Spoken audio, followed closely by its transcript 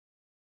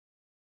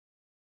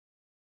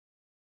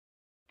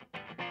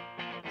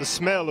The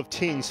smell of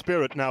teen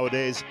spirit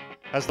nowadays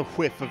has the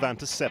whiff of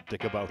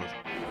antiseptic about it.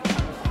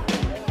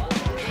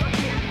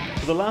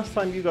 So the last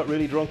time you got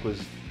really drunk was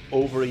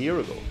over a year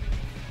ago.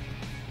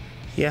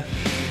 Yeah.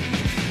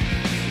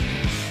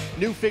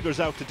 New figures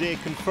out today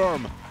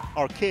confirm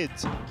our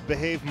kids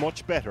behave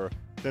much better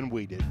than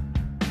we did.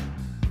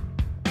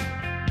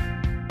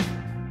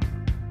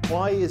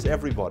 Why is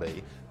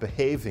everybody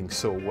behaving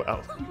so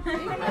well?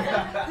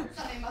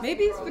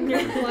 Maybe it's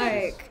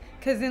because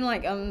because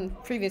in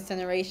previous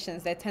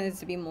generations there tended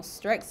to be more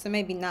strict, so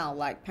maybe now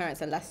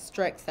parents are less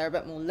strict, they're a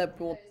bit more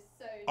liberal.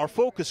 Our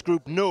focus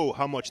group know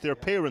how much their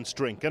parents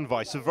drink and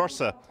vice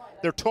versa.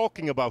 They're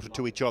talking about it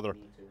to each other,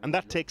 and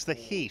that takes the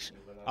heat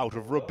out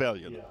of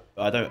rebellion.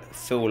 I don't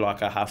feel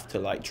like I have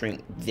to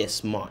drink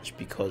this much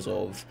because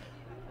of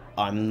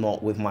I'm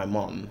not with my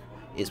mum.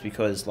 It's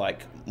because my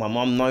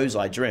mum knows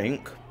I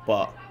drink,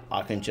 but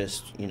I can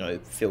just,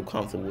 feel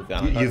comfortable with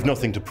that. You've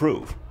nothing to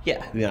prove?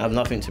 Yeah, I have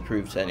nothing to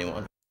prove to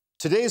anyone.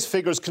 Today's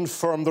figures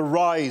confirm the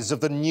rise of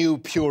the new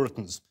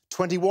Puritans.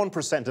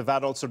 21% of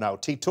adults are now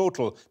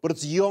teetotal, but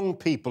it's young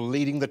people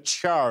leading the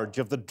charge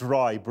of the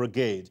dry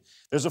brigade.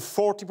 There's a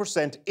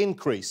 40%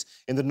 increase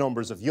in the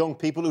numbers of young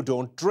people who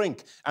don't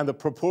drink, and the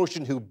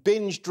proportion who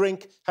binge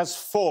drink has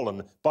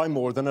fallen by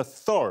more than a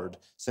third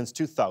since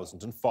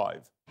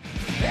 2005.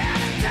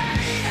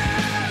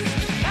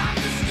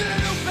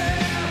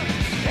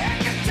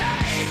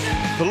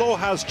 The law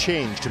has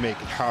changed to make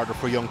it harder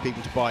for young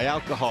people to buy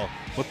alcohol,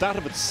 but that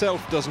of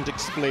itself doesn't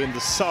explain the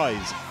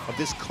size of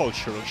this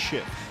cultural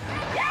shift.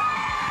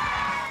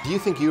 Do you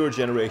think your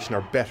generation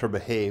are better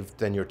behaved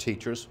than your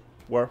teachers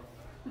were?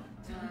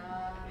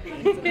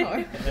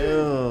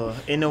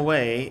 In a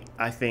way,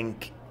 I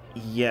think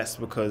yes,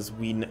 because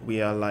we're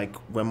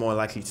more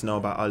likely to know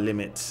about our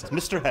limits.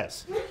 Mr.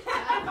 Hess,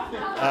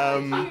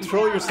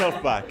 throw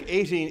yourself back. An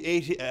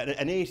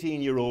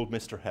 18-year-old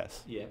Mr.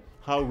 Hess. Yeah.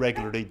 How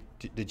regularly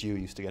did you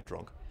used to get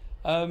drunk?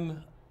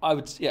 I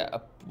would,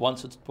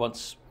 once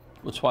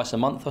or twice a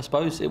month, I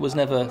suppose. It was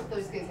never.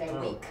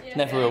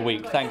 Never a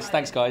week.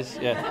 Thanks, guys.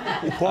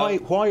 Yeah.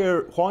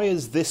 Why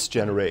is this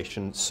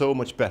generation so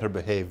much better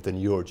behaved than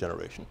your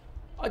generation?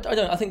 I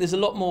don't. I think there's a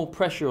lot more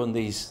pressure on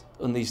these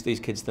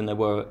kids than there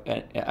were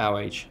at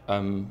our age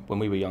when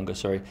we were younger.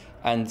 Sorry,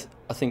 and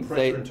I think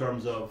pressure in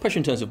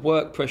terms of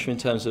work, pressure in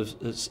terms of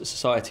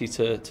society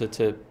to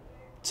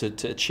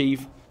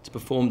achieve, to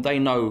perform. They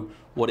know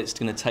what it's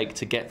going to take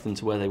to get them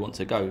to where they want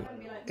to go.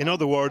 In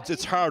other words,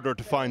 it's harder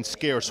to find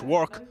scarce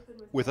work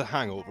with a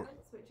hangover.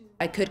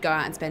 I could go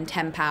out and spend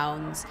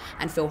 £10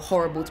 and feel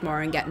horrible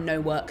tomorrow and get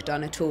no work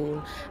done at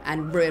all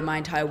and ruin my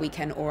entire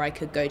weekend, or I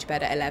could go to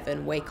bed at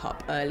 11, wake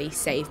up early,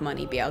 save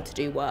money, be able to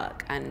do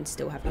work and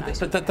still have a nice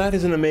But that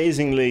is an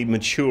amazingly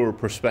mature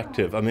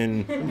perspective. I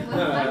mean,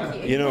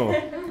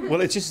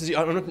 well, it's just,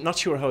 I'm not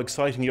sure how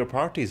exciting your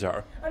parties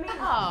are.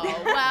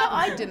 Oh, well,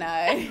 I don't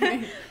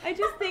know. I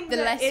just think the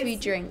less we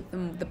drink,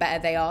 the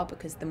better they are,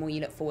 because the more you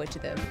look forward to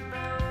them.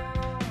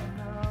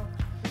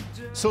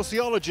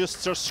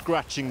 Sociologists are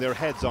scratching their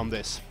heads on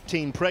this.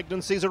 Teen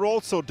pregnancies are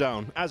also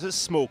down, as is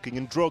smoking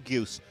and drug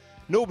use.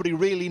 Nobody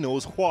really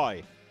knows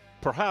why.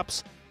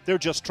 Perhaps they're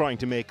just trying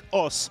to make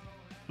us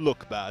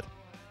look bad.